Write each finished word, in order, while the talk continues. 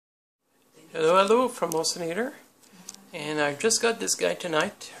Hello from Osinator, and I just got this guy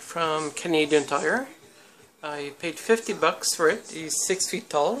tonight from Canadian Tire. I paid $50 for it. He's 6 feet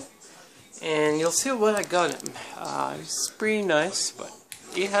tall, and you'll see what I got him. He's pretty nice, but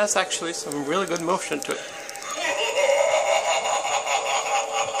he has actually some really good motion to it.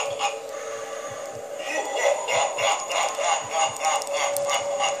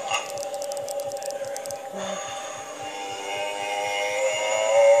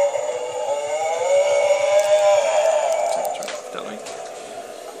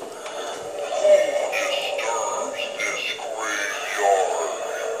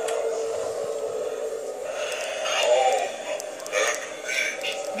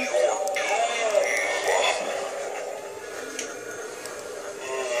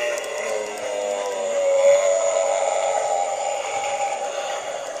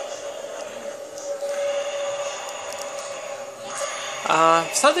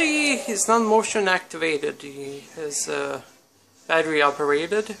 Sadly, he's not motion activated. He is battery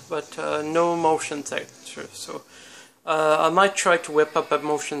operated, but no motion sensor. So I might try to whip up a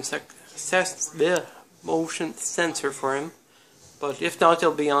motion sensor for him. But if not,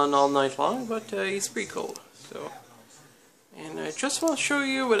 he'll be on all night long. But he's pretty cool. So, and I just want to show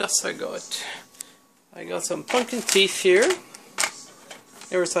you what else I got. I got some pumpkin teeth here.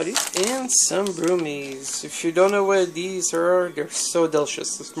 Everybody, and some broomies. If you don't know what these are, they're so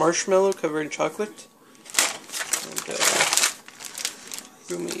delicious. It's marshmallow covered in chocolate. And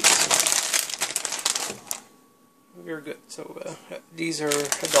broomies. Very good. So these are a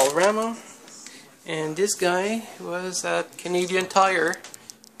Dollarama. And this guy was at Canadian Tire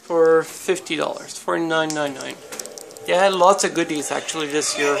for $50, $49.99. They had lots of goodies actually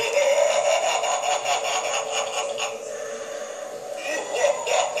this year.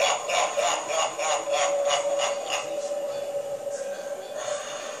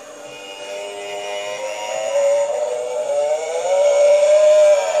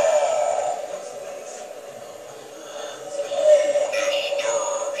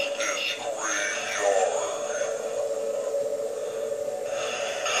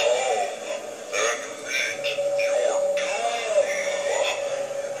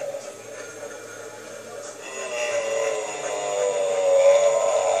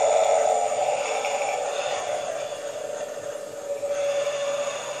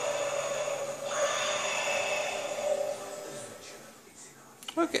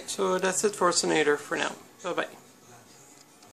 Okay, so that's it for Osinator for now. Bye-bye.